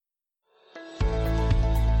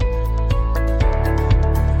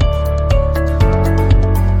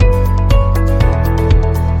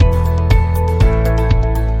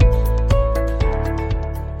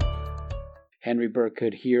Henry Burke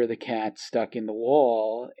could hear the cat stuck in the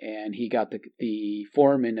wall, and he got the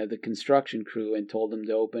foreman of the construction crew and told him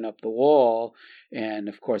to open up the wall. And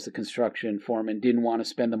of course, the construction foreman didn't want to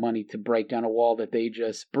spend the money to break down a wall that they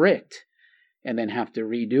just bricked and then have to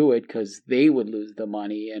redo it because they would lose the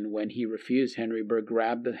money. And when he refused, Henry Burke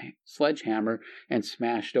grabbed the sledgehammer and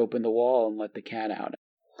smashed open the wall and let the cat out.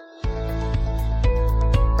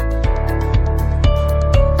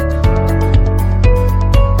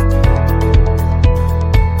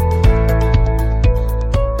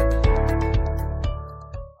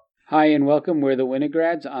 Hi and welcome. We're the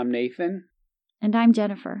Winograd. I'm Nathan. And I'm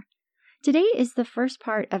Jennifer. Today is the first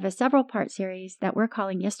part of a several-part series that we're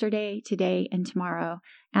calling Yesterday, Today, and Tomorrow,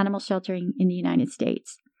 Animal Sheltering in the United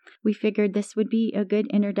States. We figured this would be a good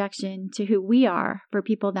introduction to who we are for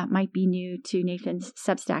people that might be new to Nathan's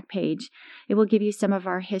Substack page. It will give you some of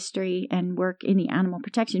our history and work in the animal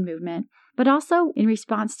protection movement, but also in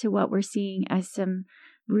response to what we're seeing as some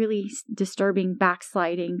really disturbing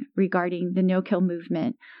backsliding regarding the no-kill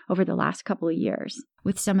movement over the last couple of years,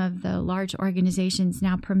 with some of the large organizations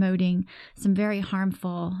now promoting some very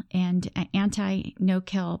harmful and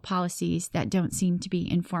anti-no-kill policies that don't seem to be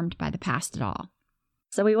informed by the past at all.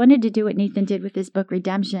 So we wanted to do what Nathan did with his book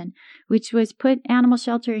Redemption, which was put animal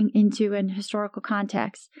sheltering into an historical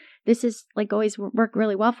context. This is, like always, worked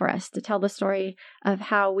really well for us to tell the story of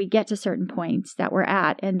how we get to certain points that we're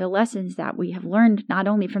at and the lessons that we have learned not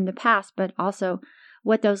only from the past, but also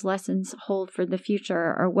what those lessons hold for the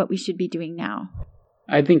future or what we should be doing now.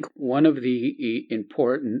 I think one of the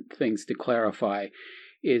important things to clarify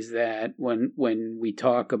is that when we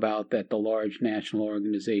talk about that the large national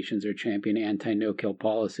organizations are championing anti-no-kill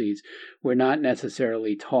policies, we're not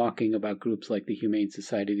necessarily talking about groups like the Humane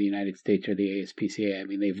Society of the United States or the ASPCA. I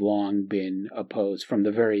mean, they've long been opposed from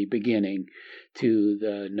the very beginning to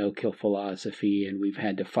the no-kill philosophy, and we've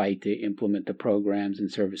had to fight to implement the programs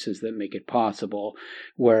and services that make it possible.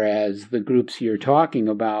 Whereas the groups you're talking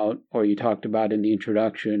about, or you talked about in the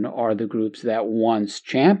introduction, are the groups that once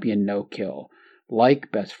championed no-kill,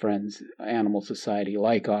 like Best Friends Animal Society,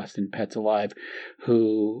 like Austin Pets Alive,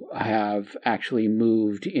 who have actually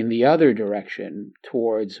moved in the other direction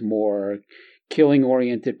towards more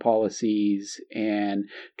killing-oriented policies and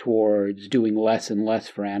towards doing less and less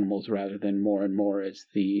for animals rather than more and more as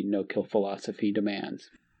the no-kill philosophy demands.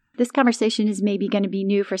 This conversation is maybe going to be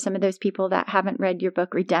new for some of those people that haven't read your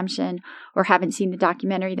book Redemption or haven't seen the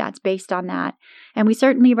documentary that's based on that. And we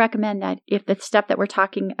certainly recommend that if the stuff that we're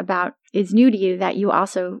talking about is new to you, that you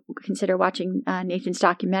also consider watching Nathan's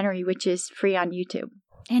documentary, which is free on YouTube.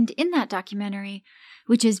 And in that documentary,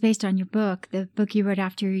 which is based on your book, the book you wrote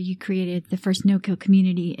after you created the first no-kill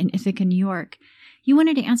community in Ithaca, New York, you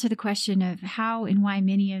wanted to answer the question of how and why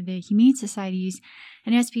many of the humane societies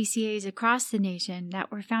and SPCAs across the nation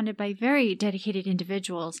that were founded by very dedicated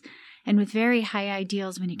individuals and with very high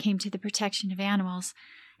ideals when it came to the protection of animals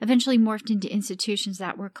eventually morphed into institutions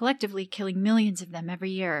that were collectively killing millions of them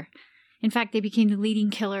every year. In fact, they became the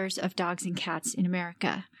leading killers of dogs and cats in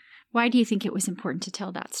America. Why do you think it was important to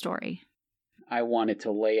tell that story? I wanted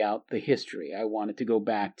to lay out the history. I wanted to go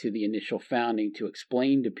back to the initial founding to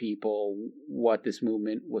explain to people what this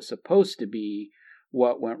movement was supposed to be,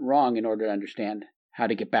 what went wrong in order to understand how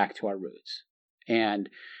to get back to our roots. And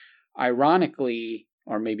ironically,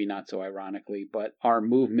 or maybe not so ironically, but our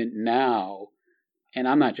movement now, and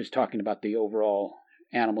I'm not just talking about the overall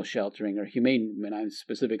animal sheltering or humane movement, I'm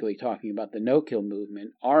specifically talking about the no-kill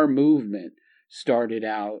movement. Our movement started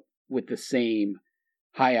out with the same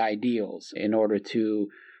high ideals in order to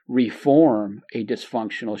reform a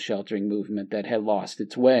dysfunctional sheltering movement that had lost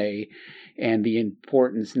its way, and the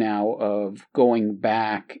importance now of going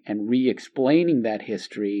back and re-explaining that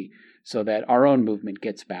history so that our own movement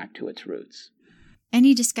gets back to its roots.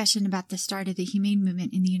 Any discussion about the start of the humane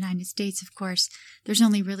movement in the United States, of course, there's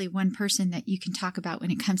only really one person that you can talk about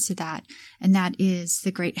when it comes to that, and that is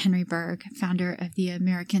the great Henry Burke, founder of the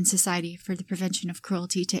American Society for the Prevention of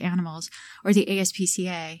Cruelty to Animals, or the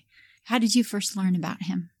ASPCA. How did you first learn about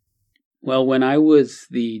him? Well, when I was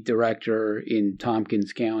the director in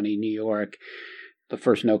Tompkins County, New York, the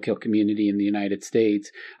first no-kill community in the United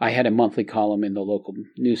States, I had a monthly column in the local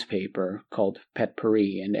newspaper called Pet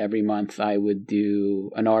Paris, and every month I would do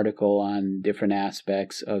an article on different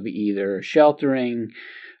aspects of either sheltering,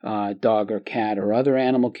 dog or cat or other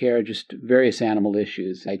animal care, just various animal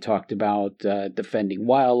issues. I talked about defending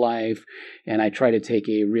wildlife, and I try to take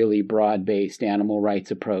a really broad-based animal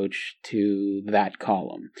rights approach to that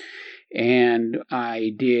column. And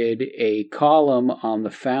I did a column on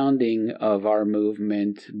the founding of our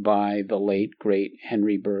movement by the late, great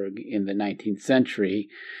Henry Bergh in the 19th century.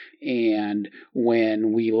 And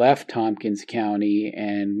when we left Tompkins County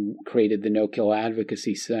and created the No Kill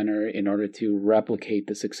Advocacy Center in order to replicate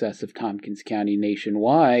the success of Tompkins County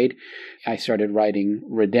nationwide, I started writing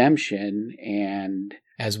Redemption. And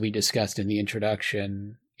as we discussed in the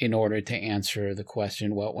introduction, in order to answer the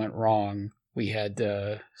question, what went wrong, we had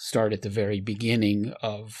to start at the very beginning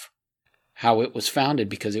of how it was founded,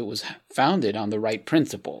 because it was founded on the right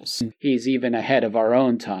principles. He's even ahead of our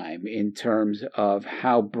own time in terms of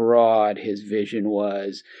how broad his vision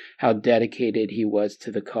was, how dedicated he was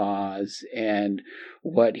to the cause, and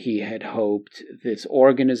what he had hoped this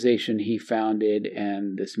organization he founded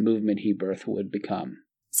and this movement he birthed would become.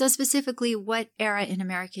 So specifically, what era in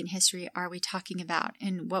American history are we talking about,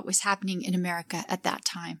 and what was happening in America at that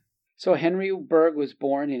time? So Henry Bergh was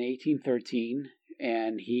born in 1813,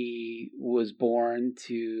 and he was born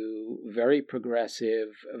to very progressive,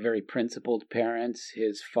 very principled parents.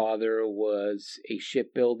 His father was a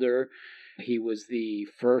shipbuilder. He was the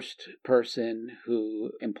first person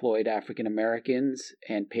who employed African Americans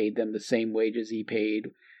and paid them the same wages he paid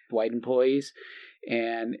white employees.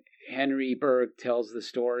 And Henry Bergh tells the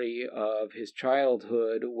story of his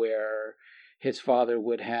childhood where his father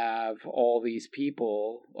would have all these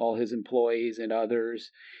people, all his employees and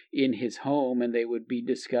others, in his home, and they would be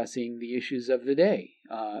discussing the issues of the day.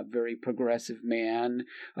 Very progressive man,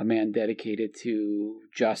 a man dedicated to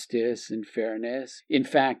justice and fairness. In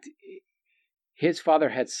fact, his father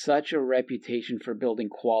had such a reputation for building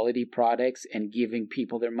quality products and giving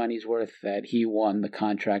people their money's worth that he won the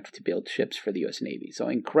contract to build ships for the U.S. Navy. So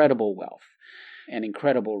incredible wealth and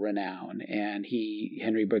incredible renown. And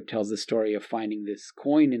Henry Bergh tells the story of finding this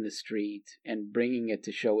coin in the street and bringing it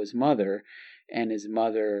to show his mother, and his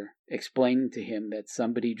mother explaining to him that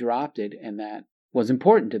somebody dropped it and that was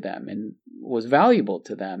important to them and was valuable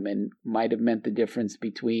to them and might have meant the difference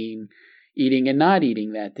between eating and not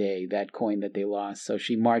eating that day, that coin that they lost. So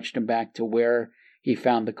she marched him back to where he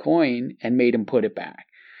found the coin and made him put it back.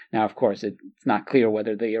 Now, of course, it's not clear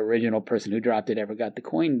whether the original person who dropped it ever got the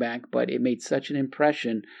coin back, but it made such an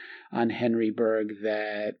impression on Henry Bergh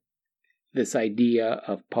that this idea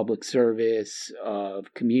of public service,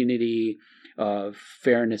 of community, of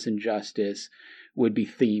fairness and justice would be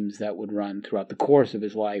themes that would run throughout the course of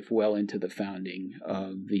his life, well into the founding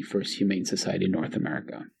of the first Humane Society in North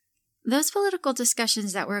America. Those political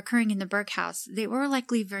discussions that were occurring in the Bergh house, they were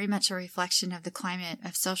likely very much a reflection of the climate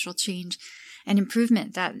of social change and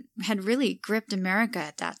improvement that had really gripped America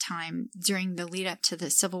at that time during the lead up to the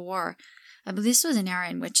Civil War. But this was an era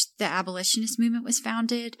in which the abolitionist movement was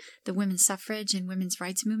founded, the women's suffrage and women's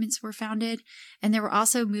rights movements were founded, and there were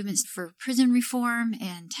also movements for prison reform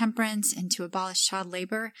and temperance and to abolish child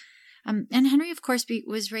labor. And Henry, of course,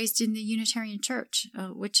 was raised in the Unitarian Church,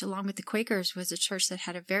 which, along with the Quakers, was a church that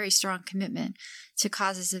had a very strong commitment to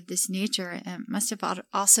causes of this nature, and must have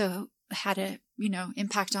also had a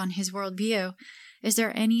impact on his worldview. Is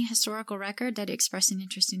there any historical record that expressed an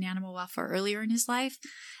interest in animal welfare earlier in his life,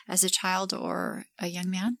 as a child or a young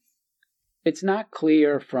man? It's not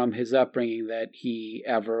clear from his upbringing that he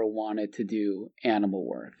ever wanted to do animal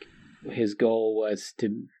work. His goal was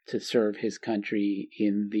to serve his country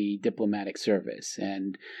in the diplomatic service.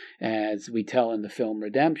 And as we tell in the film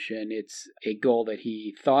Redemption, it's a goal that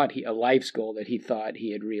a life's goal that he thought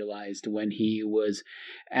he had realized when he was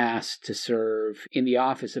asked to serve in the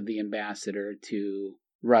office of the ambassador to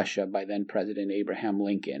Russia by then President Abraham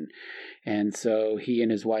Lincoln. And so he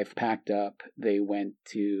and his wife packed up. They went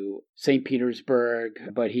to St. Petersburg,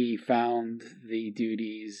 but he found the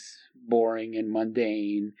duties boring and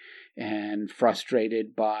mundane and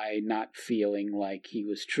frustrated by not feeling like he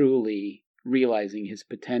was truly realizing his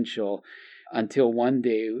potential, until one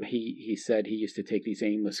day he said he used to take these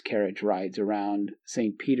aimless carriage rides around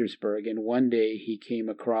St. Petersburg, and one day he came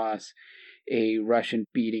across a Russian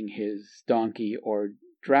beating his donkey or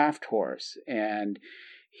draft horse, and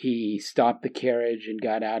he stopped the carriage and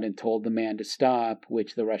got out and told the man to stop,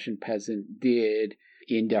 which the Russian peasant did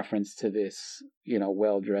in deference to this,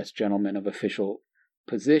 well-dressed gentleman of official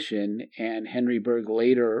position. And Henry Bergh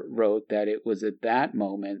later wrote that it was at that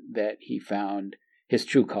moment that he found his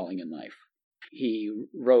true calling in life. He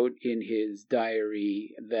wrote in his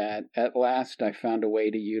diary that, "At last I found a way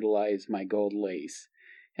to utilize my gold lace,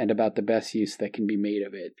 and about the best use that can be made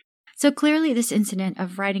of it." So clearly this incident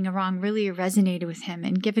of righting a wrong really resonated with him,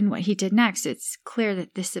 and given what he did next, it's clear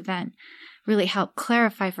that this event really helped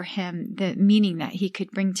clarify for him the meaning that he could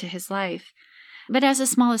bring to his life. But as a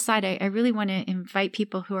small aside, I really want to invite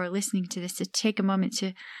people who are listening to this to take a moment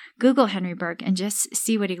to Google Henry Bergh and just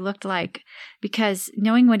see what he looked like, because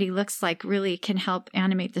knowing what he looks like really can help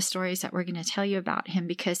animate the stories that we're going to tell you about him,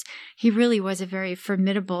 because he really was a very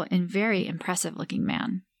formidable and very impressive looking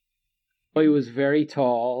man. Well, he was very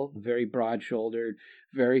tall, very broad-shouldered,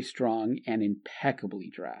 very strong, and impeccably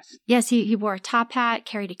dressed. Yes, he wore a top hat,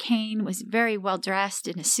 carried a cane, was very well dressed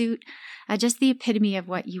in a suit, just the epitome of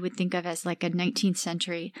what you would think of as like a 19th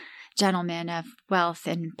century gentleman of wealth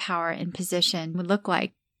and power and position would look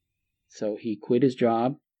like. So he quit his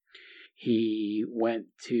job. He went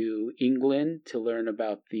to England to learn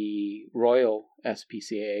about the Royal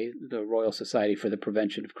SPCA, the Royal Society for the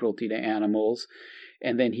Prevention of Cruelty to Animals.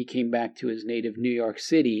 And then he came back to his native New York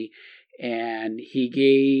City, and he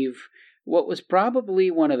gave what was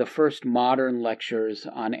probably one of the first modern lectures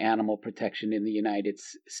on animal protection in the United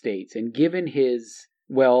States. And given his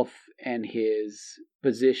wealth and his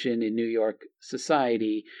position in New York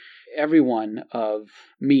society, everyone of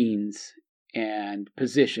means and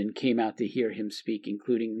position came out to hear him speak,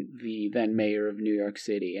 including the then mayor of New York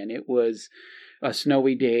City. And it was a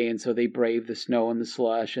snowy day, and so they braved the snow and the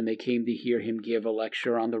slush, and they came to hear him give a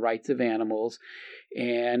lecture on the rights of animals.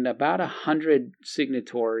 And about 100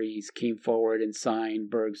 signatories came forward and signed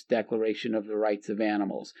Bergh's Declaration of the Rights of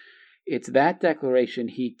Animals. It's that declaration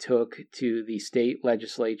he took to the state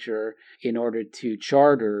legislature in order to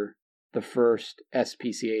charter the first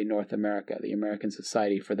SPCA in North America, the American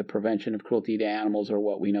Society for the Prevention of Cruelty to Animals, or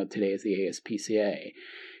what we know today as the ASPCA.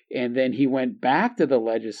 And then he went back to the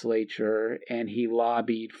legislature and he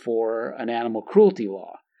lobbied for an animal cruelty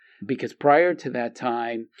law, because prior to that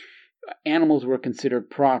time, animals were considered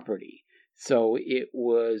property. So it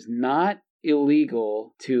was not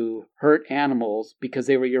illegal to hurt animals because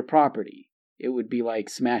they were your property. It would be like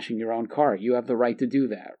smashing your own car. You have the right to do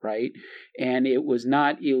that, right? And it was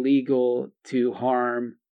not illegal to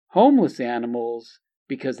harm homeless animals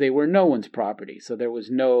because they were no one's property. So there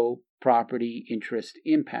was no property interest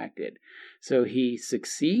impacted. So he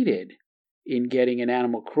succeeded in getting an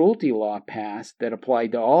animal cruelty law passed that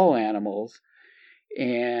applied to all animals.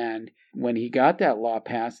 And when he got that law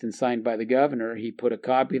passed and signed by the governor, he put a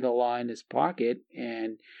copy of the law in his pocket,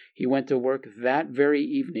 and he went to work that very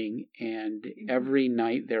evening and every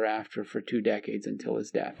night thereafter for 2 decades until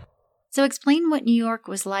his death. So explain what New York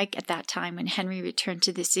was like at that time when Henry returned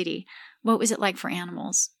to the city. What was it like for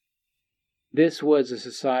animals? This was a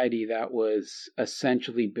society that was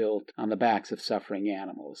essentially built on the backs of suffering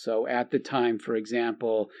animals. So at the time, for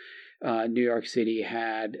example, New York City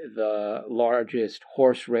had the largest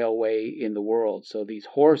horse railway in the world. So these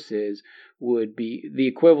horses would be the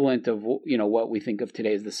equivalent of, what we think of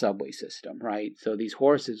today as the subway system, right? So these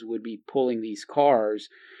horses would be pulling these cars.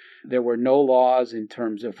 There were no laws in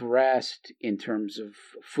terms of rest, in terms of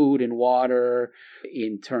food and water,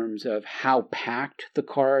 in terms of how packed the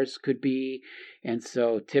cars could be. And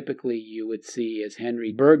so typically you would see, as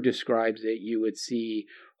Henry Bergh describes it, you would see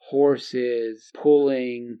horses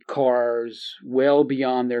pulling cars well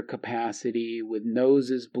beyond their capacity, with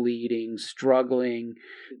noses bleeding, struggling,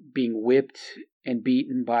 being whipped and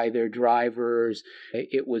beaten by their drivers.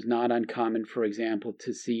 It was not uncommon, for example,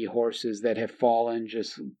 to see horses that have fallen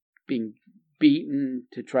just being beaten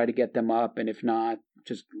to try to get them up, and if not,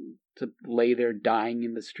 just to lay there dying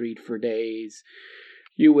in the street for days.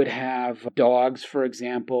 You would have dogs, for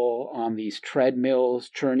example, on these treadmills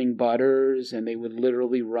churning butters, and they would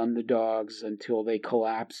literally run the dogs until they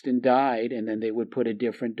collapsed and died, and then they would put a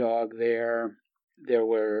different dog there. There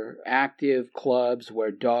were active clubs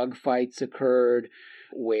where dog fights occurred,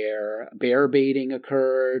 where bear baiting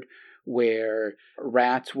occurred, where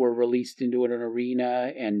rats were released into an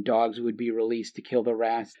arena and dogs would be released to kill the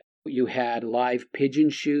rats. You had live pigeon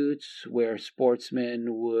shoots where sportsmen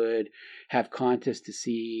would have contests to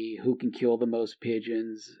see who can kill the most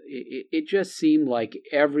pigeons. It just seemed like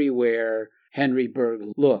everywhere Henry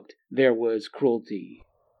Bergh looked, there was cruelty.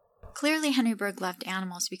 Clearly, Henry Bergh loved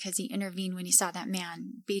animals because he intervened when he saw that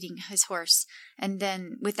man beating his horse. And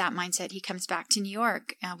then with that mindset, he comes back to New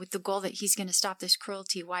York with the goal that he's going to stop this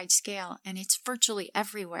cruelty wide scale. And it's virtually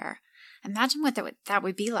everywhere. Imagine what that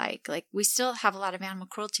would be like. Like, we still have a lot of animal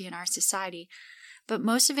cruelty in our society, but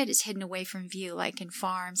most of it is hidden away from view, like in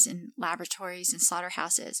farms and laboratories and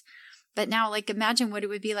slaughterhouses. But now, imagine what it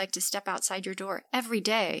would be like to step outside your door every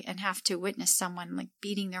day and have to witness someone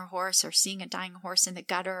beating their horse, or seeing a dying horse in the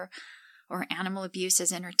gutter, or animal abuse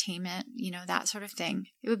as entertainment, that sort of thing.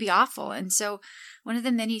 It would be awful. And so one of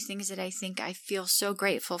the many things that I think I feel so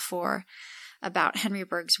grateful for about Henry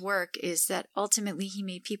Bergh's work is that ultimately he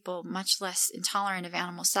made people much less intolerant of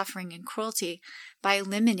animal suffering and cruelty by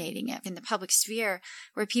eliminating it in the public sphere,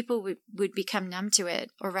 where people would become numb to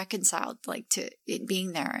it or reconciled to it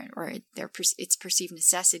being there or its perceived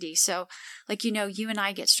necessity. So you and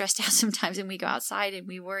I get stressed out sometimes and we go outside and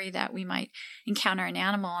we worry that we might encounter an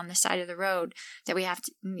animal on the side of the road that we have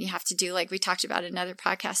to do, like we talked about in another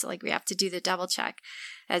podcast, we have to do the double check.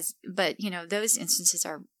 But those instances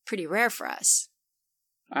are pretty rare for us.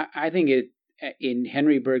 I think in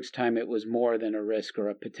Henry Bergh's time, it was more than a risk or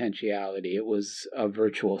a potentiality. It was a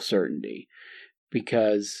virtual certainty,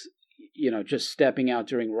 because, just stepping out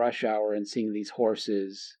during rush hour and seeing these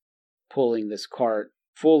horses pulling this cart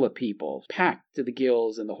full of people, packed to the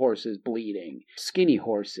gills and the horses bleeding, skinny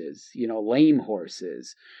horses, lame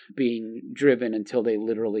horses being driven until they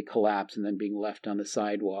literally collapse and then being left on the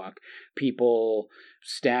sidewalk, people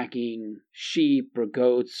stacking sheep or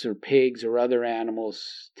goats or pigs or other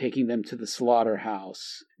animals, taking them to the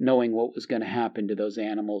slaughterhouse, knowing what was going to happen to those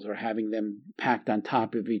animals, or having them packed on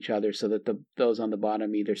top of each other so that those on the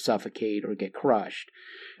bottom either suffocate or get crushed.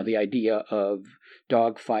 The idea of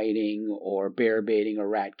dog fighting or bear baiting or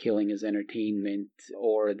rat killing as entertainment,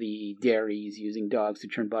 or the dairies using dogs to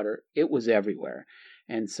churn butter, it was everywhere.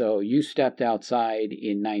 And so you stepped outside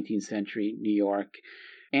in 19th century New York,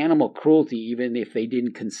 animal cruelty, even if they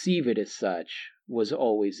didn't conceive it as such, was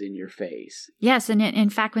always in your face. Yes, and in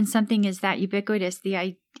fact, when something is that ubiquitous, the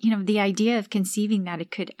idea of conceiving that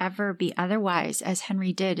it could ever be otherwise, as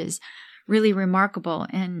Henry did, is really remarkable.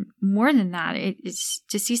 And more than that, it's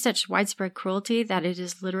to see such widespread cruelty that it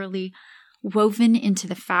is literally woven into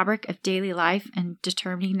the fabric of daily life, and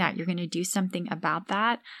determining that you're going to do something about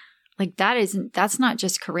that. That's not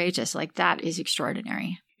just courageous, that is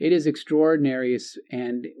extraordinary. It is extraordinary,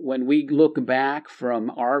 and when we look back from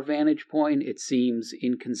our vantage point, it seems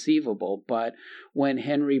inconceivable. But when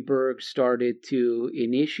Henry Bergh started to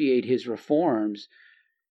initiate his reforms,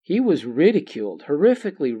 he was ridiculed,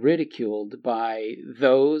 horrifically ridiculed, by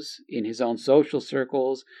those in his own social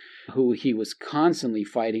circles who he was constantly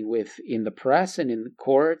fighting with in the press and in the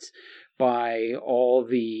courts, by all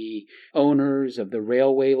the owners of the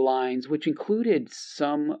railway lines, which included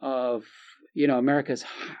some of America's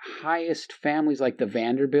highest families, like the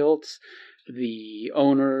Vanderbilts, the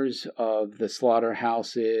owners of the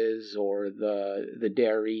slaughterhouses or the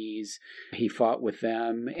dairies. He fought with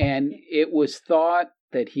them, and it was thought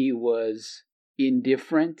that he was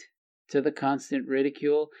indifferent to the constant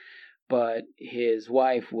ridicule, but his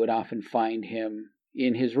wife would often find him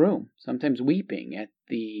in his room, sometimes weeping at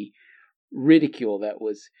the ridicule that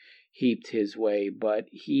was heaped his way, but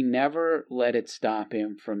he never let it stop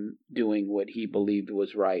him from doing what he believed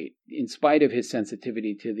was right. In spite of his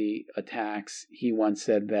sensitivity to the attacks, he once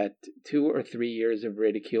said that 2 or 3 years of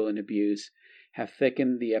ridicule and abuse have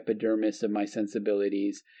thickened the epidermis of my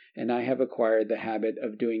sensibilities, and I have acquired the habit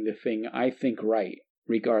of doing the thing I think right,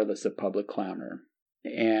 regardless of public clamor.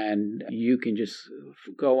 And you can just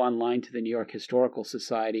go online to the New York Historical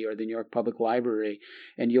Society or the New York Public Library,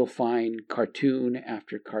 and you'll find cartoon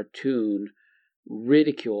after cartoon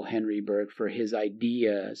ridicule Henry Bergh for his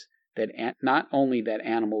ideas that not only that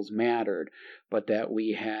animals mattered, but that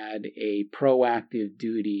we had a proactive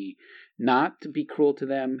duty not to be cruel to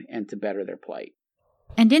them and to better their plight.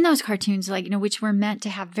 And in those cartoons, which were meant to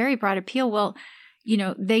have very broad appeal,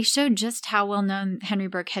 they showed just how well known Henry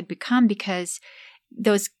Bergh had become, because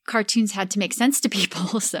those cartoons had to make sense to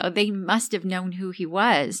people, so they must have known who he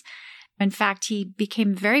was. In fact, he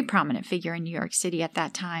became a very prominent figure in New York City at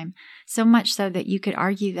that time, so much so that you could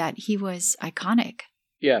argue that he was iconic.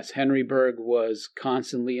 Yes, Henry Bergh was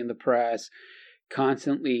constantly in the press,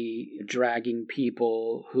 constantly dragging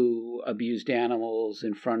people who abused animals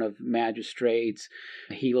in front of magistrates.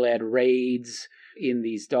 He led raids in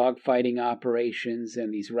these dogfighting operations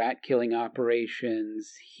and these rat-killing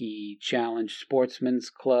operations. He challenged sportsmen's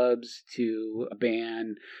clubs to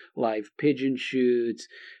ban live pigeon shoots.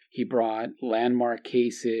 He brought landmark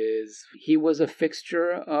cases. He was a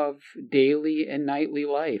fixture of daily and nightly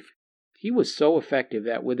life. He was so effective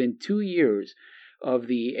that within 2 years of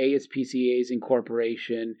the ASPCA's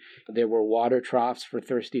incorporation, there were water troughs for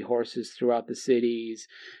thirsty horses throughout the cities.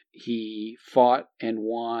 He fought and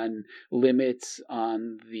won limits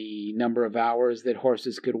on the number of hours that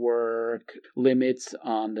horses could work, limits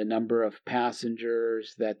on the number of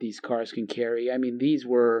passengers that these cars can carry. I mean, these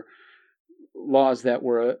were laws that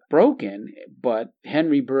were broken, but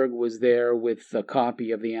Henry Bergh was there with a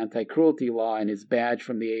copy of the anti-cruelty law and his badge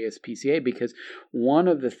from the ASPCA, because one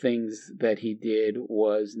of the things that he did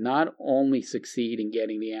was not only succeed in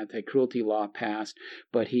getting the anti-cruelty law passed,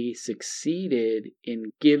 but he succeeded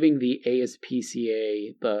in giving the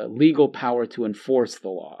ASPCA the legal power to enforce the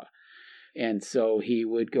law. And so he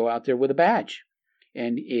would go out there with a badge.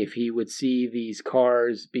 And if he would see these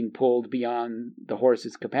cars being pulled beyond the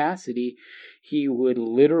horse's capacity, he would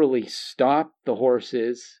literally stop the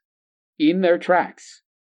horses in their tracks,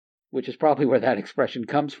 which is probably where that expression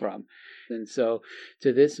comes from. And so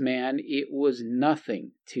to this man, it was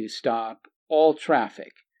nothing to stop all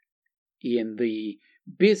traffic in the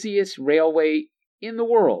busiest railway in the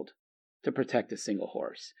world to protect a single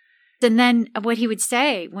horse. And then what he would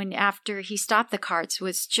say when after he stopped the carts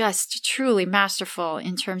was just truly masterful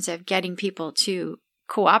in terms of getting people to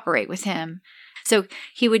cooperate with him. So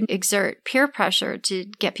he would exert peer pressure to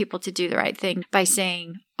get people to do the right thing by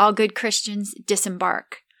saying, all good Christians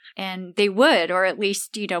disembark. And they would, or at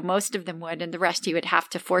least, most of them would, and the rest he would have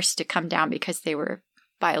to force to come down because they were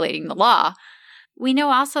violating the law. We know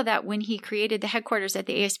also that when he created the headquarters at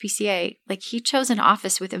the ASPCA, he chose an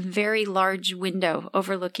office with a very large window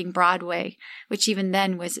overlooking Broadway, which even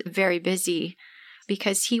then was very busy,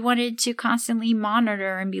 because he wanted to constantly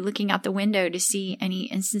monitor and be looking out the window to see any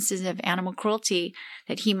instances of animal cruelty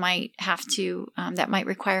that he might have to, that might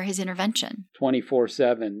require his intervention.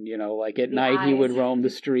 24/7, at night he would roam the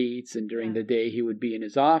streets, and during the day he would be in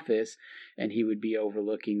his office, and he would be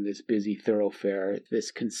overlooking this busy thoroughfare.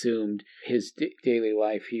 This consumed his daily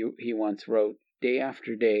life. He once wrote, "Day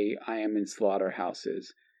after day I am in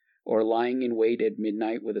slaughterhouses, or lying in wait at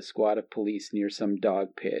midnight with a squad of police near some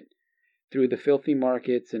dog pit. Through the filthy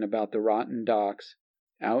markets and about the rotten docks,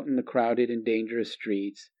 out in the crowded and dangerous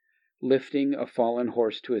streets, lifting a fallen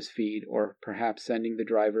horse to his feet, or perhaps sending the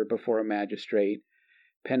driver before a magistrate,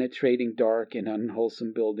 penetrating dark and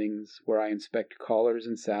unwholesome buildings where I inspect collars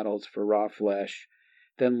and saddles for raw flesh,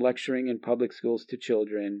 then lecturing in public schools to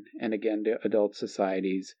children and again to adult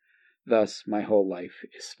societies. Thus my whole life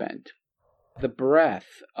is spent." The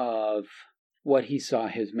breadth of what he saw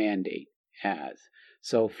his mandate as.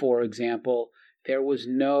 So, for example, there was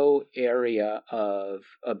no area of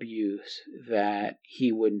abuse that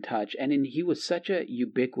he wouldn't touch. And he was such a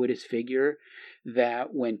ubiquitous figure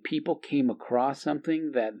that when people came across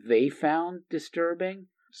something that they found disturbing,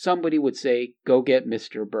 somebody would say, "Go get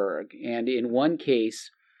Mr. Bergh." And in one case,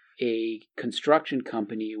 a construction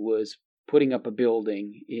company was putting up a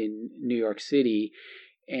building in New York City,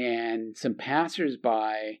 and some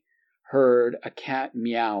passersby heard a cat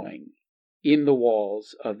meowing in the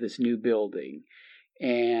walls of this new building.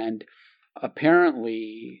 And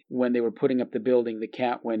apparently, when they were putting up the building, the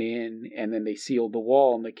cat went in, and then they sealed the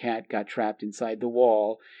wall, and the cat got trapped inside the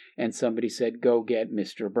wall. And somebody said, "Go get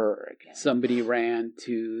Mr. Bergh." Somebody ran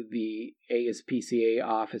to the ASPCA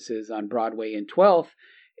offices on Broadway and 12th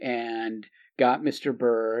and got Mr.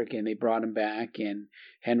 Bergh, and they brought him back, and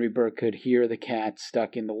Henry Bergh could hear the cat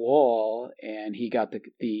stuck in the wall, and he got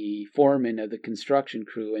the foreman of the construction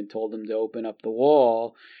crew and told him to open up the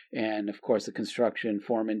wall. And of course the construction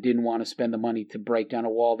foreman didn't want to spend the money to break down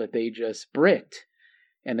a wall that they just bricked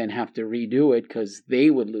and then have to redo it because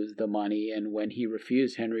they would lose the money. And when he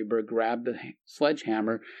refused, Henry Bergh grabbed the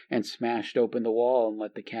sledgehammer and smashed open the wall and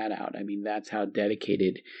let the cat out. I mean, that's how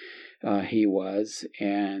dedicated he was,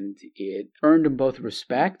 and it earned him both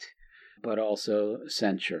respect but also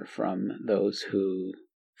censure from those who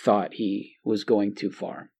thought he was going too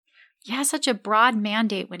far. He has such a broad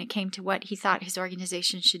mandate when it came to what he thought his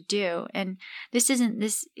organization should do. And this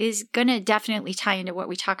is going to definitely tie into what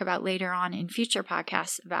we talk about later on in future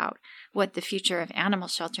podcasts about what the future of animal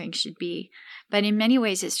sheltering should be. But in many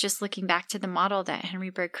ways, it's just looking back to the model that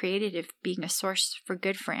Henry Bergh created of being a source for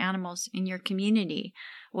good for animals in your community,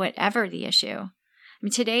 whatever the issue. I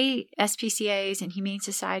mean, today, SPCAs and humane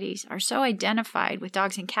societies are so identified with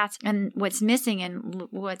dogs and cats. And what's missing and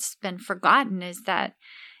what's been forgotten is that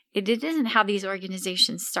it isn't how these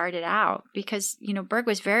organizations started out, because, Bergh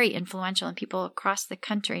was very influential and people across the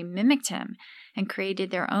country mimicked him and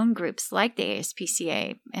created their own groups like the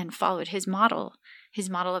ASPCA and followed his model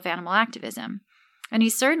of animal activism. And he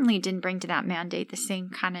certainly didn't bring to that mandate the same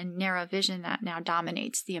kind of narrow vision that now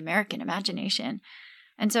dominates the American imagination.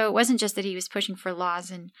 And so it wasn't just that he was pushing for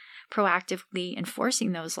laws and proactively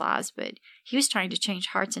enforcing those laws, but he was trying to change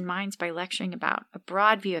hearts and minds by lecturing about a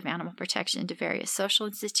broad view of animal protection to various social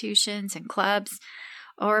institutions and clubs,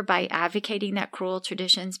 or by advocating that cruel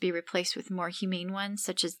traditions be replaced with more humane ones,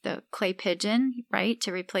 such as the clay pigeon, right,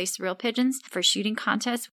 to replace real pigeons for shooting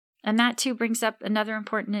contests. And that too brings up another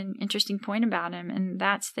important and interesting point about him, and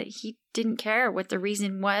that's that he didn't care what the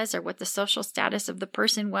reason was or what the social status of the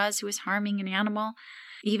person was who was harming an animal.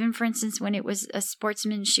 Even, for instance, when it was a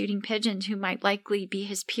sportsman shooting pigeons who might likely be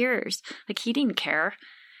his peers, like he didn't care.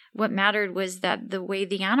 What mattered was that the way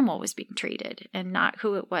the animal was being treated and not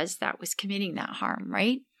who it was that was committing that harm,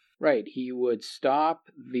 right? Right. He would stop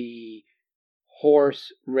the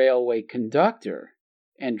horse railway conductor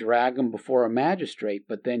and drag him before a magistrate,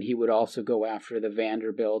 but then he would also go after the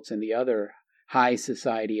Vanderbilts and the other high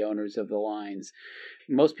society owners of the lines.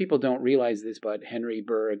 Most people don't realize this, but Henry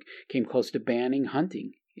Bergh came close to banning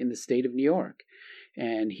hunting in the state of New York.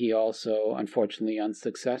 And he also, unfortunately,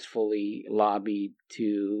 unsuccessfully lobbied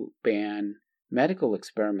to ban medical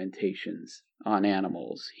experimentations on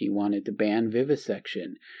animals. He wanted to ban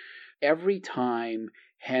vivisection. Every time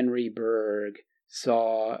Henry Bergh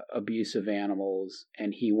saw abuse of animals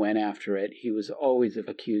and he went after it, he was always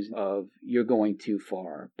accused of, you're going too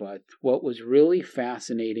far. But what was really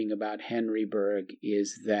fascinating about Henry Bergh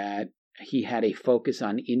is that he had a focus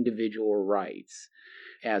on individual rights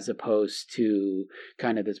as opposed to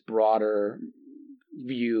kind of this broader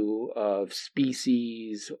view of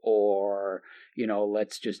species or,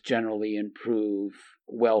 let's just generally improve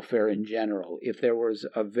welfare in general. If there was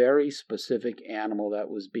a very specific animal that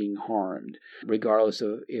was being harmed, regardless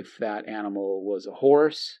of if that animal was a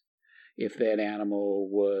horse, if that animal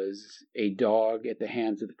was a dog at the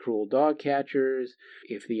hands of the cruel dog catchers,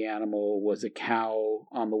 if the animal was a cow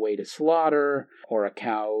on the way to slaughter, or a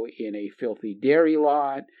cow in a filthy dairy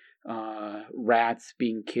lot, rats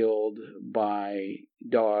being killed by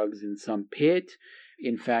dogs in some pit.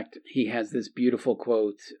 In fact, he has this beautiful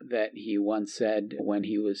quote that he once said when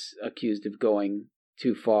he was accused of going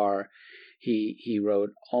too far. He wrote,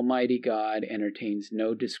 "Almighty God entertains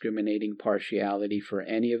no discriminating partiality for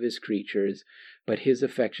any of his creatures, but his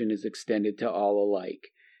affection is extended to all alike.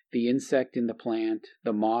 The insect in the plant,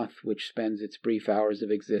 the moth which spends its brief hours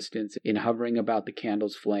of existence in hovering about the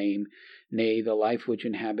candle's flame, nay, the life which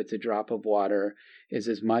inhabits a drop of water, is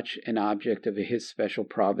as much an object of his special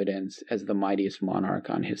providence as the mightiest monarch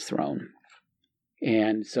on his throne."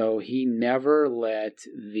 And so he never let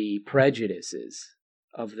the prejudices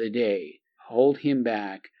of the day hold him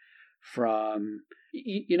back from,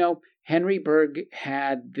 Henry Bergh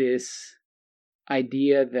had this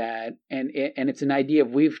idea that, and it's an idea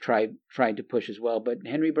we've tried to push as well, but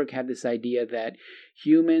Henry Bergh had this idea that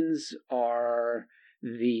humans are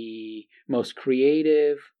the most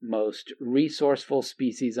creative, most resourceful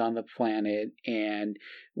species on the planet, and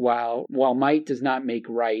while might does not make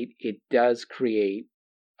right, it does create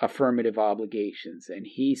affirmative obligations, and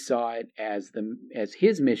he saw it as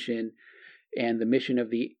his mission and the mission of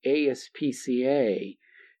the ASPCA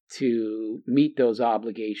to meet those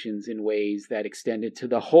obligations in ways that extended to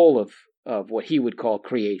the whole of what he would call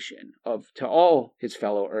creation, to all his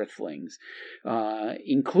fellow earthlings,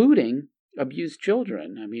 including abused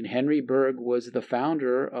children. I mean, Henry Bergh was the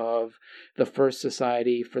founder of the First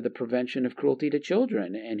Society for the Prevention of Cruelty to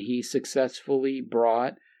Children, and he successfully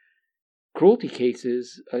brought cruelty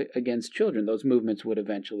cases against children. Those movements would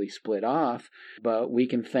eventually split off, but we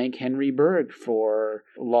can thank Henry Bergh for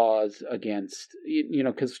laws against,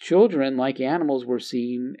 because children, like animals, were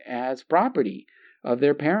seen as property of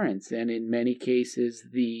their parents, and in many cases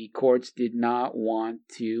the courts did not want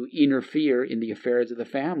to interfere in the affairs of the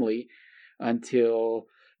family until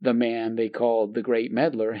the man they called the Great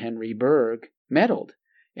Meddler, Henry Bergh, meddled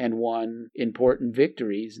and won important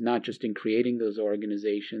victories, not just in creating those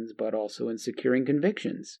organizations, but also in securing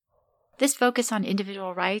convictions. This focus on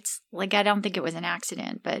individual rights, I don't think it was an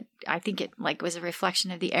accident, but I think it was a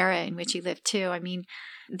reflection of the era in which he lived too. I mean,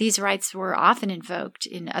 these rights were often invoked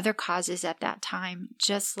in other causes at that time,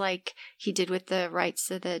 just like he did with the rights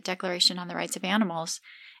of the Declaration on the Rights of Animals,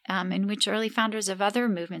 in which early founders of other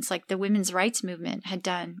movements, like the women's rights movement, had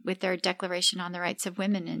done with their Declaration on the Rights of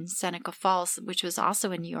Women in Seneca Falls, which was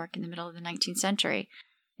also in New York in the middle of the 19th century.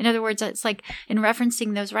 In other words, it's like in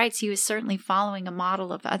referencing those rights, he was certainly following a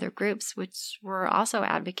model of other groups which were also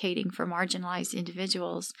advocating for marginalized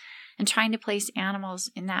individuals and trying to place animals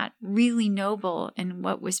in that really noble and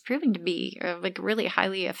what was proving to be a really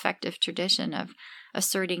highly effective tradition of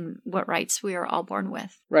asserting what rights we are all born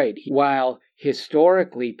with. Right. While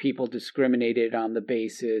historically people discriminated on the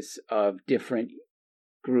basis of different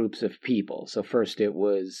groups of people. So first it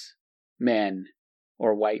was men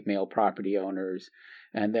or white male property owners,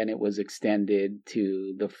 and then it was extended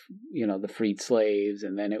to the freed slaves,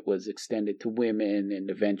 and then it was extended to women, and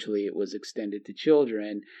eventually it was extended to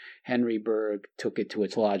children. Henry Bergh took it to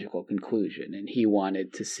its logical conclusion, and he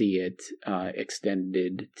wanted to see it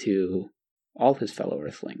extended to all his fellow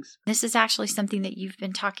Earthlings. This is actually something that you've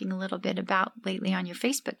been talking a little bit about lately on your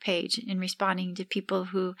Facebook page in responding to people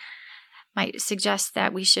who might suggest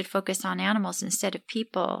that we should focus on animals instead of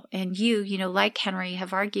people. And you like Henry,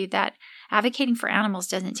 have argued that advocating for animals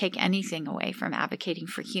doesn't take anything away from advocating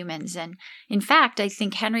for humans. And in fact, I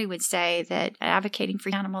think Henry would say that advocating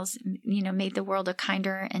for animals, made the world a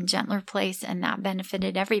kinder and gentler place, and that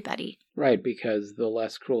benefited everybody. Right, because the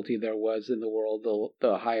less cruelty there was in the world,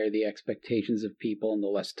 the higher the expectations of people and the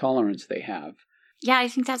less tolerance they have. Yeah, I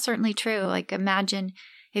think that's certainly true. Like, imagine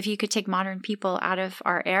if you could take modern people out of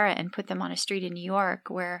our era and put them on a street in New York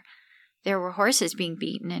where there were horses being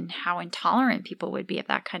beaten, and how intolerant people would be of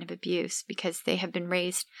that kind of abuse because they have been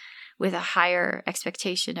raised with a higher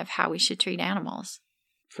expectation of how we should treat animals.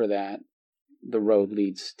 For that, the road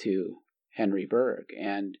leads to Henry Bergh.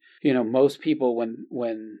 And, most people,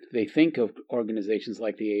 when they think of organizations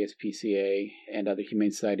like the ASPCA and other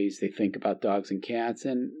humane societies, they think about dogs and cats.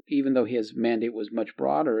 And even though his mandate was much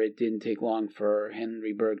broader, it didn't take long for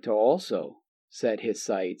Henry Bergh to also set his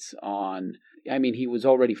sights on, he was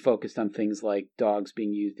already focused on things like dogs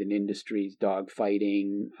being used in industries, dog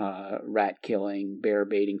fighting, rat killing, bear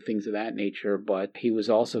baiting, things of that nature. But he was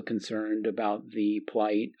also concerned about the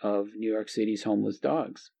plight of New York City's homeless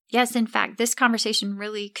dogs. Yes, in fact, this conversation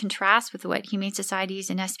really contrasts with what humane societies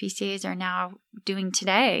and SPCAs are now doing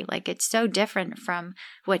today. Like, it's so different from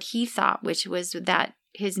what he thought, which was that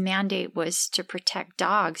his mandate was to protect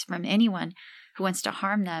dogs from anyone who wants to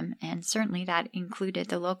harm them. And certainly that included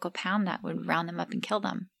the local pound that would round them up and kill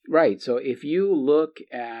them. Right. So if you look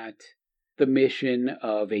at the mission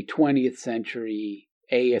of a 20th century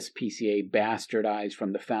ASPCA bastardized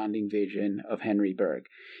from the founding vision of Henry Bergh,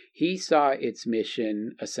 he saw its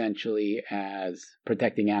mission essentially as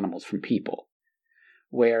protecting animals from people,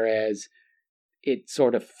 whereas it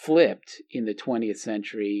sort of flipped in the 20th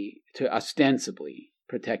century to ostensibly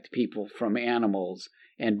protect people from animals,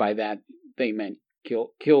 and by that they meant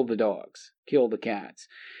kill the dogs, kill the cats.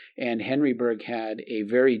 And Henry Bergh had a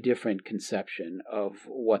very different conception of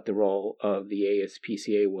what the role of the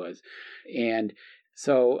ASPCA was. And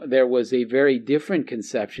so there was a very different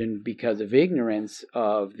conception because of ignorance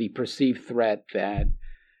of the perceived threat that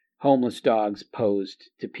homeless dogs posed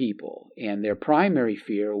to people. And their primary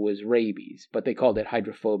fear was rabies, but they called it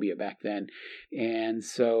hydrophobia back then. And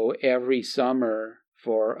so every summer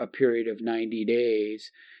for a period of 90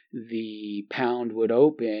 days, the pound would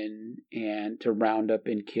open and to round up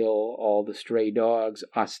and kill all the stray dogs,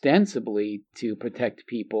 ostensibly to protect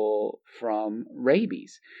people from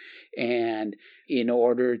rabies. And in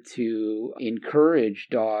order to encourage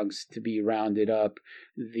dogs to be rounded up,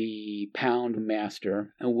 the pound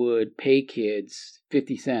master would pay kids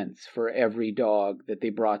 50 cents for every dog that they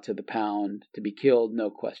brought to the pound to be killed, no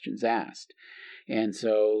questions asked. And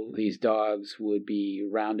so these dogs would be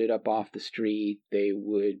rounded up off the street. They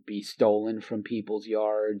would be stolen from people's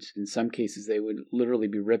yards. In some cases, they would literally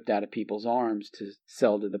be ripped out of people's arms to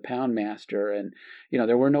sell to the pound master. And,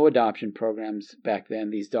 there were no adoption programs back then.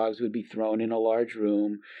 These dogs would be thrown in a large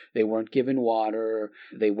room. They weren't given water.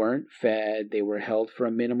 They weren't fed. They were held for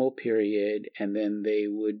a minimal period. And then they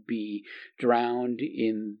would be drowned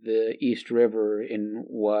in the East River in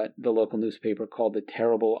what the local newspaper called the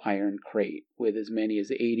terrible iron crate, with as many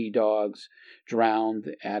as 80 dogs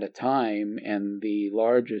drowned at a time, and the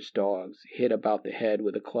largest dogs hit about the head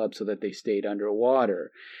with a club so that they stayed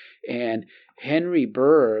underwater. And Henry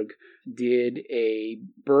Bergh did a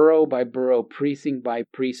borough by borough, precinct by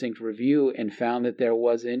precinct review and found that there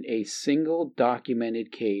wasn't a single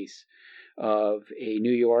documented case of a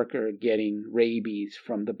New Yorker getting rabies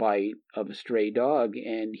from the bite of a stray dog,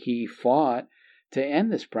 and he fought to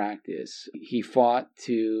end this practice. He fought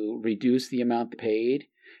to reduce the amount paid.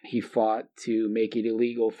 He fought to make it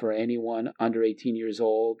illegal for anyone under 18 years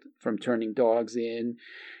old from turning dogs in.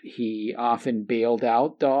 He often bailed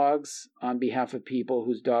out dogs on behalf of people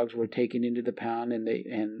whose dogs were taken into the pound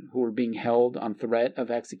and who were being held on threat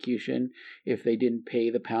of execution if they didn't pay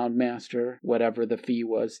the pound master whatever the fee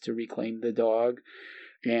was to reclaim the dog.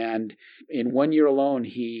 And in 1 year alone,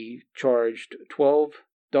 he charged 12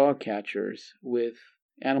 dog catchers with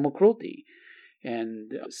animal cruelty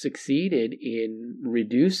and succeeded in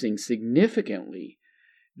reducing significantly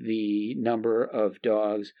the number of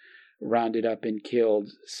dogs rounded up and killed,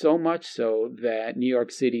 so much so that New York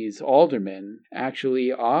City's alderman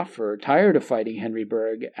actually offered, tired of fighting Henry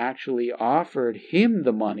Bergh, actually offered him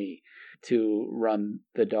the money to run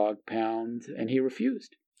the dog pound, and he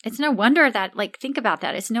refused. It's no wonder that, think about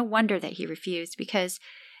that. It's no wonder that he refused because,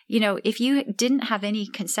 if you didn't have any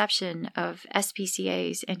conception of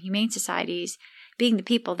SPCAs and humane societies being the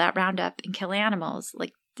people that round up and kill animals,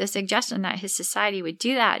 the suggestion that his society would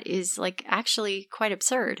do that is like actually quite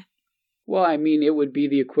absurd. Well, I mean, it would be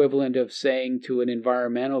the equivalent of saying to an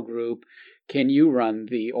environmental group, can you run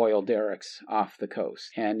the oil derricks off the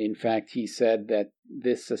coast? And in fact, he said that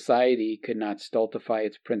this society could not stultify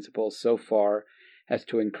its principles so far as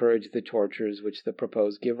to encourage the tortures which the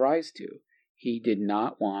proposed give rise to. He did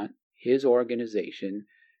not want his organization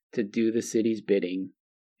to do the city's bidding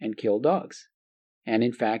and kill dogs. And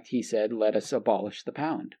in fact, he said, let us abolish the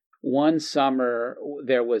pound. One summer,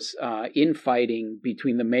 there was infighting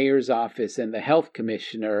between the mayor's office and the health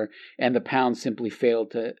commissioner, and the pound simply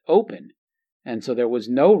failed to open. And so there was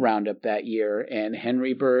no roundup that year, and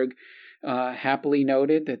Henry Bergh happily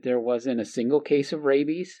noted that there wasn't a single case of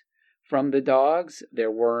rabies from the dogs.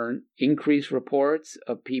 There weren't increased reports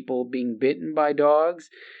of people being bitten by dogs.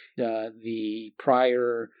 The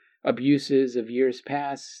prior abuses of years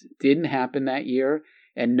past didn't happen that year,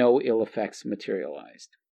 and no ill effects materialized.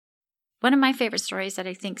 One of my favorite stories that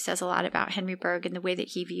I think says a lot about Henry Bergh and the way that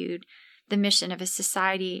he viewed the mission of his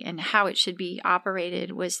society and how it should be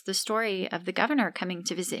operated was the story of the governor coming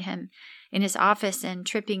to visit him in his office and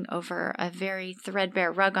tripping over a very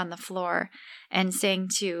threadbare rug on the floor and saying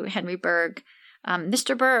to Henry Bergh,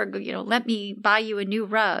 Mr. Bergh, let me buy you a new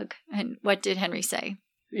rug. And what did Henry say?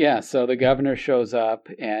 Yeah, so the governor shows up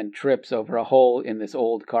and trips over a hole in this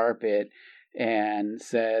old carpet and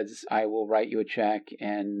says, I will write you a check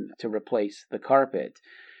and to replace the carpet.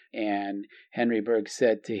 And Henry Bergh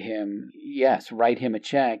said to him, yes, write him a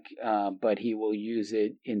check, but he will use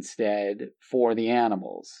it instead for the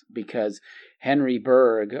animals. Because Henry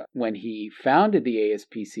Bergh, when he founded the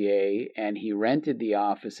ASPCA and he rented the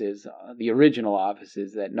offices, the original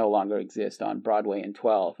offices that no longer exist on Broadway and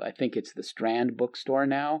 12th, I think it's the Strand bookstore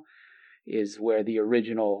now, is where the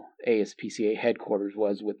original ASPCA headquarters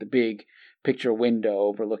was, with the big picture window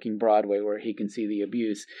overlooking Broadway where he can see the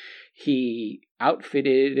abuse. He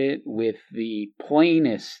outfitted it with the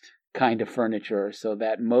plainest kind of furniture so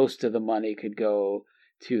that most of the money could go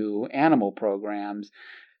to animal programs.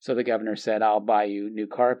 So the governor said, I'll buy you new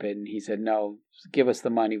carpet. And he said, no, give us the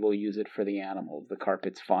money. We'll use it for the animals. The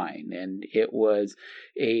carpet's fine. And it was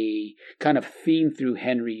a kind of theme through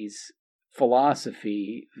Henry's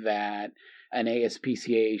philosophy that an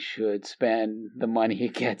ASPCA should spend the money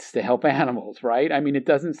it gets to help animals, right? I mean, it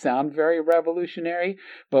doesn't sound very revolutionary,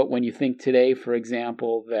 but when you think today, for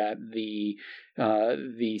example, that the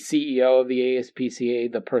CEO of the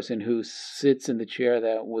ASPCA, the person who sits in the chair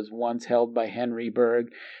that was once held by Henry Bergh,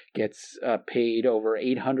 gets paid over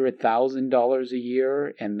 $800,000 a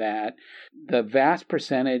year, and that the vast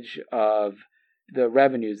percentage of the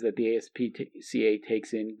revenues that the ASPCA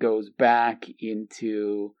takes in goes back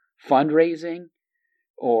into fundraising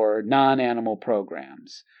or non-animal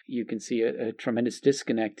programs. You can see a tremendous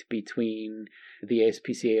disconnect between the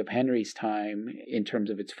ASPCA of Henry's time in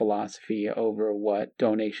terms of its philosophy over what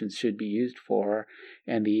donations should be used for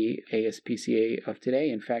and the ASPCA of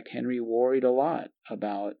today. In fact, Henry worried a lot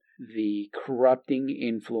about the corrupting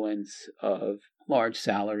influence of large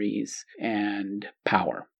salaries and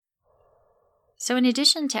power. So in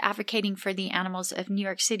addition to advocating for the animals of New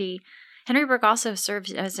York City, Henry Bergh also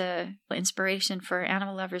served as an inspiration for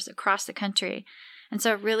animal lovers across the country. And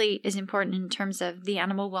so it really is important in terms of the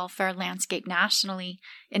animal welfare landscape nationally,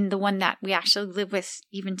 and the one that we actually live with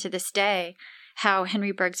even to this day, how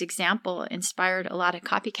Henry Bergh's example inspired a lot of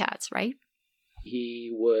copycats, right?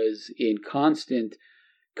 He was in constant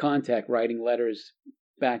contact, writing letters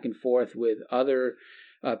back and forth with other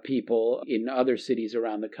people in other cities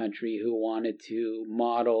around the country who wanted to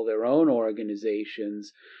model their own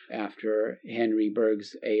organizations after Henry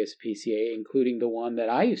Bergh's ASPCA, including the one that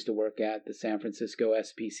I used to work at, the San Francisco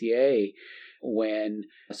SPCA, when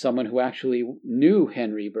someone who actually knew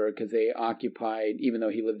Henry Bergh, because they occupied, even though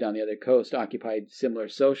he lived on the other coast, occupied similar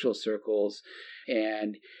social circles,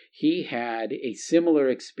 and he had a similar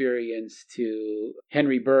experience to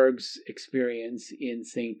Henry Bergh's experience in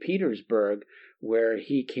St. Petersburg, where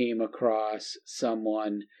he came across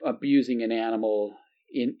someone abusing an animal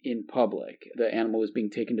in public. The animal was being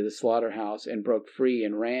taken to the slaughterhouse and broke free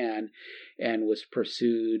and ran and was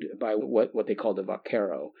pursued by what they called a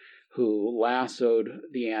vaquero, who lassoed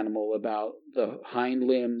the animal about the hind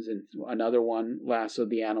limbs, and another one lassoed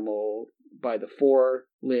the animal by the fore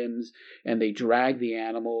limbs, and they dragged the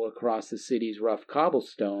animal across the city's rough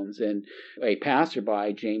cobblestones. And a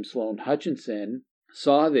passerby, James Sloan Hutchinson,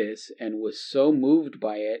 saw this and was so moved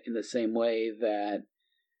by it in the same way that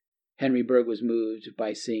Henry Bergh was moved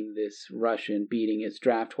by seeing this Russian beating his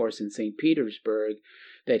draft horse in St. Petersburg,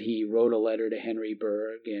 that he wrote a letter to Henry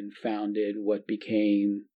Bergh and founded what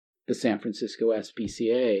became the San Francisco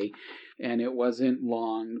SPCA, and it wasn't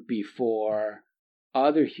long before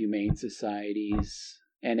other humane societies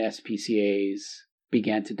and SPCAs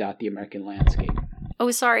began to dot the American landscape.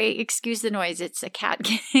 Oh, sorry. Excuse the noise. It's a cat.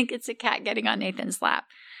 It's a cat getting on Nathan's lap.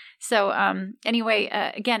 So anyway,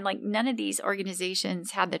 again, like none of these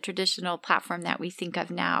organizations had the traditional platform that we think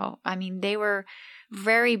of now. I mean, they were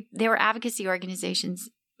advocacy organizations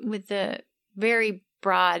with the very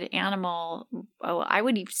broad I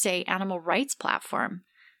would even say animal rights platform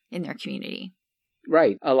in their community.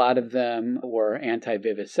 Right. A lot of them were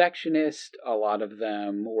anti-vivisectionist. A lot of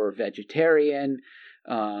them were vegetarian.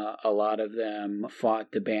 A lot of them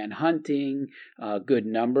fought to ban hunting. A good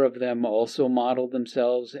number of them also modeled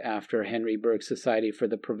themselves after Henry Bergh's Society for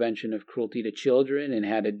the Prevention of Cruelty to Children and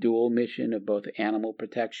had a dual mission of both animal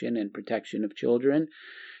protection and protection of children.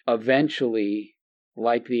 Eventually,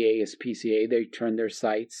 like the ASPCA, they turned their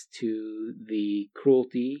sights to the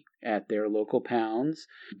cruelty at their local pounds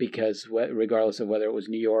because regardless of whether it was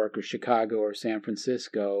New York or Chicago or San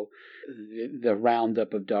Francisco, the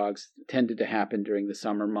roundup of dogs tended to happen during the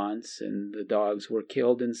summer months, and the dogs were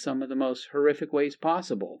killed in some of the most horrific ways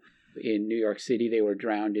possible. In New York City, they were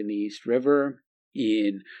drowned in the East River.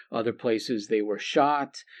 In other places, they were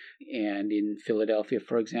shot. And in Philadelphia,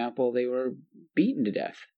 for example, they were beaten to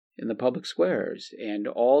death in the public squares. And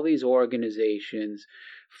all these organizations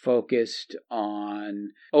focused on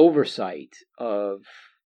oversight of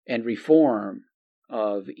and reform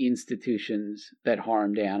of institutions that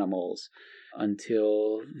harmed animals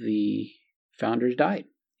until the founders died.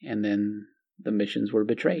 And then the missions were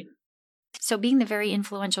betrayed. So being the very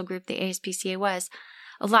influential group the ASPCA was,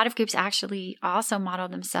 a lot of groups actually also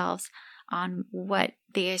modeled themselves on what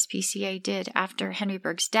the ASPCA did after Henry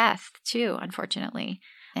Bergh's death, too, unfortunately.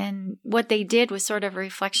 And what they did was sort of a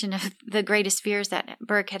reflection of the greatest fears that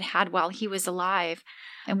Bergh had had while he was alive.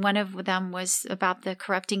 And one of them was about the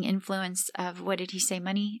corrupting influence of, what did he say,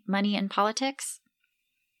 money and politics?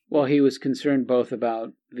 Well, he was concerned both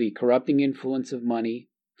about the corrupting influence of money.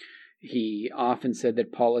 He often said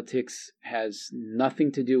that politics has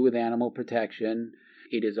nothing to do with animal protection.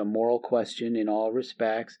 It is a moral question in all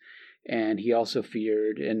respects. And he also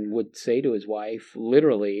feared and would say to his wife,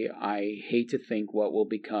 literally, I hate to think what will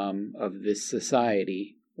become of this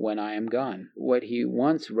society when I am gone. What he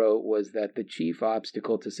once wrote was that the chief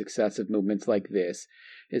obstacle to successive movements like this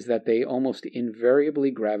is that they almost invariably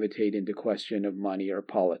gravitate into question of money or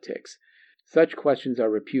politics. Such questions are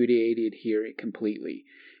repudiated here completely.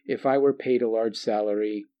 If I were paid a large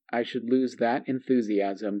salary, I should lose that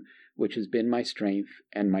enthusiasm which has been my strength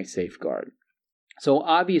and my safeguard. So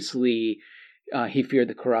obviously, he feared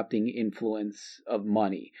the corrupting influence of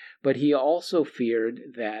money, but he also feared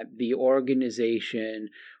that the organization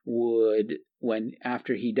would,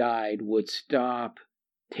 after he died, would stop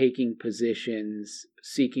taking positions,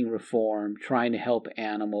 seeking reform, trying to help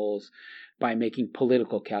animals by making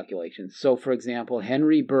political calculations. So, for example,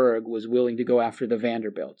 Henry Bergh was willing to go after the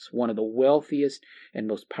Vanderbilts, one of the wealthiest and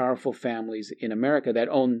most powerful families in America that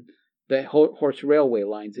owned the horse railway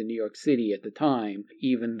lines in New York City at the time,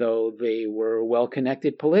 even though they were well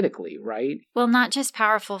connected politically, right? Well, not just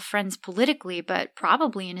powerful friends politically, but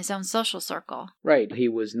probably in his own social circle. Right. He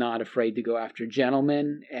was not afraid to go after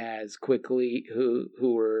gentlemen as quickly who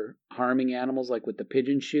were harming animals, like with the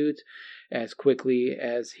pigeon shoots, as quickly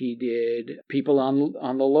as he did people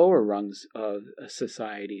on the lower rungs of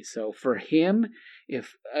society. So for him,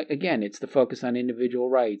 if, again, it's the focus on individual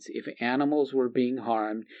rights. If animals were being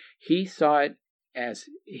harmed, he saw it as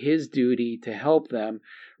his duty to help them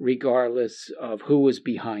regardless of who was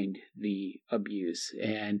behind the abuse.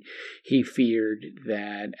 And he feared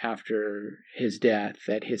that after his death,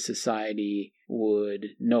 that his society would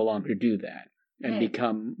no longer do that and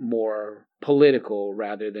become more political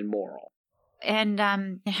rather than moral. And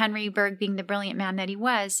Henry Bergh, being the brilliant man that he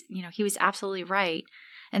was absolutely right.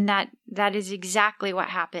 And that is exactly what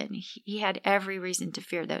happened. He had every reason to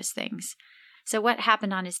fear those things. So what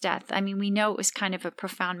happened on his death? I mean, we know it was kind of a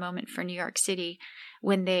profound moment for New York City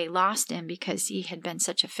when they lost him because he had been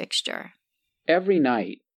such a fixture. Every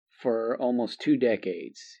night for almost 2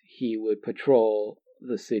 decades, he would patrol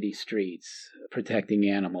the city streets protecting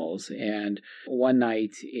animals. And one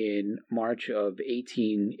night in March of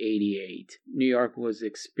 1888, New York was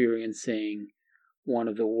experiencing one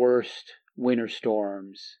of the worst winter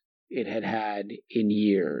storms it had had in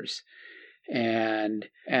years. And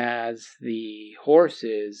as the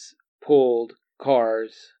horses pulled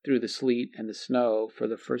cars through the sleet and the snow for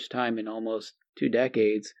the first time in almost 2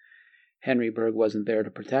 decades, Henry Bergh wasn't there to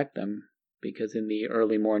protect them because in the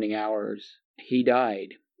early morning hours, he died.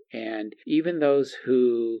 And even those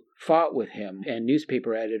who fought with him and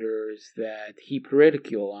newspaper editors that heaped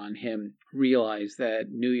ridicule on him realized that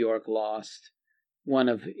New York lost one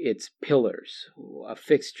of its pillars, a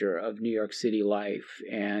fixture of New York City life.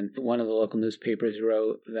 And one of the local newspapers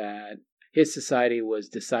wrote that his society was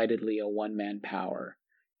decidedly a one-man power.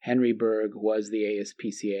 Henry Bergh was the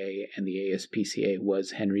ASPCA, and the ASPCA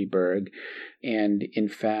was Henry Bergh. And in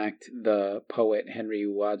fact, the poet Henry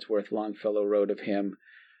Wadsworth Longfellow wrote of him,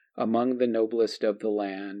 "Among the noblest of the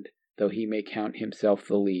land, though he may count himself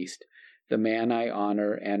the least, the man I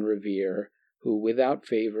honor and revere, who without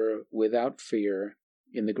favor, without fear,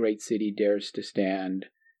 in the great city dares to stand,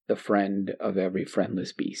 the friend of every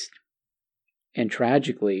friendless beast." And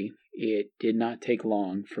tragically, it did not take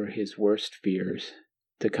long for his worst fears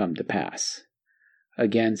to come to pass.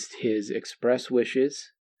 Against his express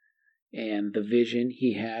wishes and the vision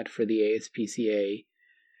he had for the ASPCA,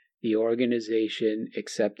 the organization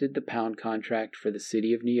accepted the pound contract for the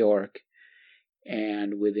city of New York,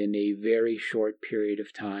 and within a very short period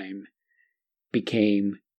of time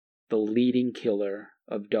became the leading killer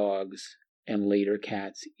of dogs and later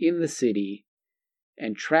cats in the city.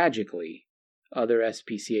 And tragically, other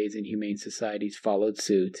SPCAs and humane societies followed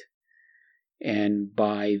suit. And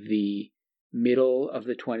by the middle of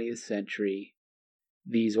the 20th century,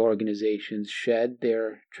 these organizations shed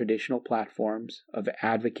their traditional platforms of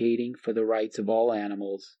advocating for the rights of all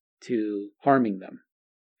animals to harming them,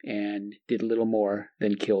 and did little more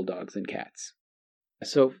than kill dogs and cats.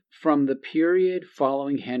 So from the period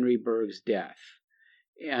following Henry Bergh's death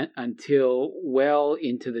until well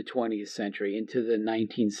into the 20th century, into the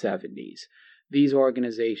 1970s, these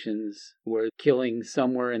organizations were killing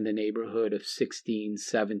somewhere in the neighborhood of 16,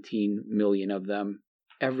 17 million of them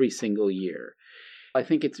every single year. I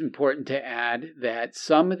think it's important to add that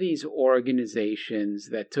some of these organizations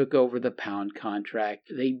that took over the pound contract,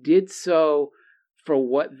 they did so for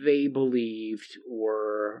what they believed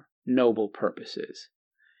were noble purposes.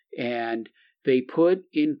 And they put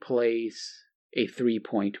in place a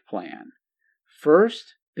 3-point plan.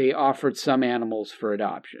 First, they offered some animals for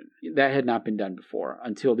adoption. That had not been done before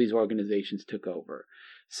until these organizations took over.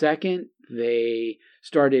 Second, they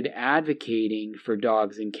started advocating for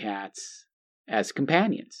dogs and cats as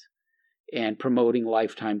companions and promoting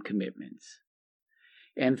lifetime commitments.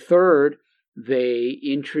 And third, they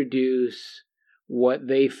introduced what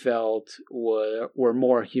they felt were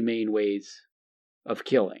more humane ways of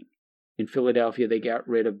killing. In Philadelphia, they got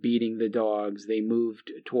rid of beating the dogs. They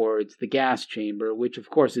moved towards the gas chamber, which of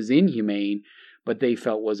course is inhumane, but they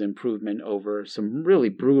felt was improvement over some really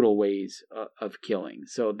brutal ways of killing.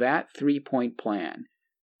 So that 3-point plan,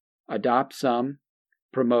 adopt some,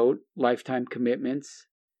 promote lifetime commitments,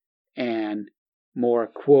 and more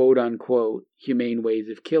quote-unquote humane ways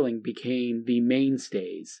of killing, became the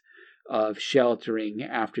mainstays of sheltering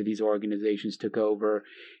after these organizations took over,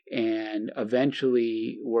 and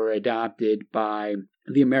eventually were adopted by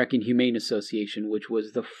the American Humane Association, which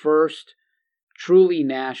was the first truly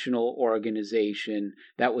national organization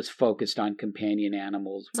that was focused on companion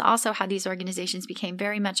animals. It's also how these organizations became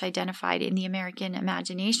very much identified in the American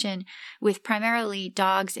imagination with primarily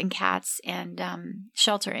dogs and cats and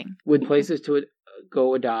sheltering. With places to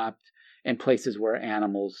go adopt and places where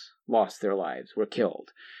animals lost their lives, were killed.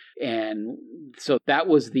 And so that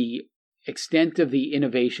was the extent of the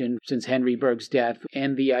innovation since Henry Bergh's death,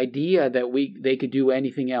 and the idea that they could do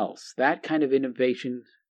anything else. That kind of innovation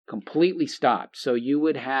completely stopped. So you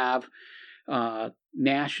would have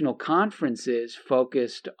national conferences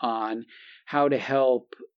focused on how to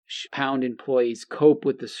help pound employees cope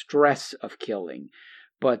with the stress of killing.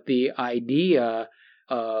 But the idea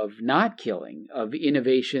of not killing, of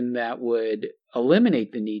innovation that would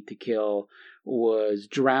eliminate the need to kill, was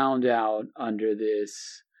drowned out under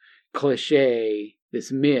this cliche,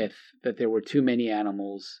 this myth that there were too many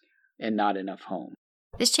animals and not enough homes.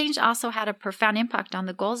 This change also had a profound impact on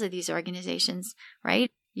the goals of these organizations,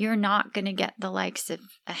 right? You're not going to get the likes of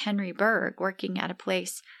a Henry Bergh working at a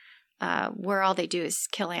place where all they do is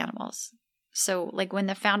kill animals. So like when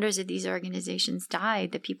the founders of these organizations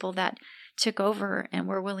died, the people that took over and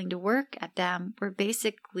were willing to work at them were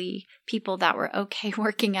basically people that were okay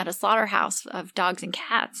working at a slaughterhouse of dogs and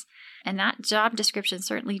cats. And that job description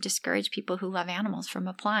certainly discouraged people who love animals from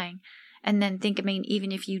applying. And then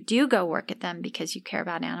even if you do go work at them because you care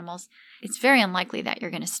about animals, it's very unlikely that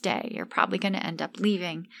you're going to stay. You're probably going to end up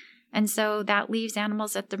leaving. And so that leaves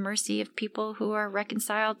animals at the mercy of people who are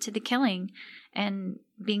reconciled to the killing. And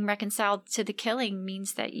being reconciled to the killing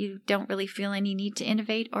means that you don't really feel any need to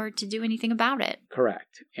innovate or to do anything about it.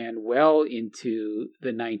 Correct. And well into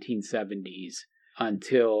the 1970s,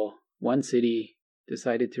 until one city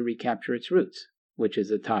decided to recapture its roots, which is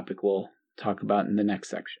a topic we'll talk about in the next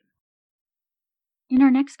section. In our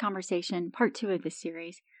next conversation, part 2 of this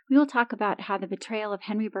series, we will talk about how the betrayal of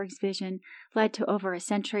Henry Bergh's vision led to over a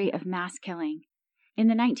century of mass killing. In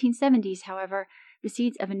the 1970s, however, the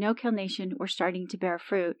seeds of a no-kill nation were starting to bear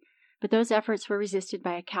fruit, but those efforts were resisted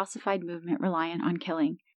by a calcified movement reliant on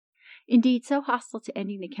killing. Indeed, so hostile to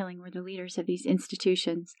ending the killing were the leaders of these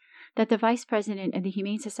institutions that the Vice President of the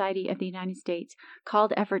Humane Society of the United States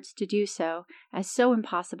called efforts to do so as so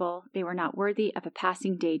impossible they were not worthy of a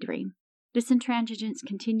passing daydream. This intransigence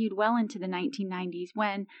continued well into the 1990s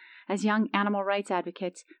when, as young animal rights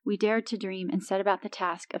advocates, we dared to dream and set about the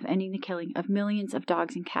task of ending the killing of millions of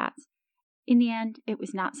dogs and cats. In the end, it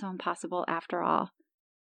was not so impossible after all.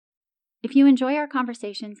 If you enjoy our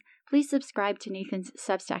conversations, please subscribe to Nathan's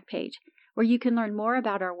Substack page, where you can learn more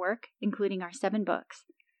about our work, including our 7 books.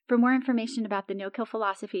 For more information about the no-kill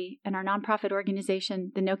philosophy and our nonprofit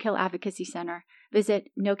organization, the No-Kill Advocacy Center, visit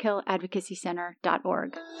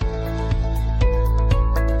nokilladvocacycenter.org.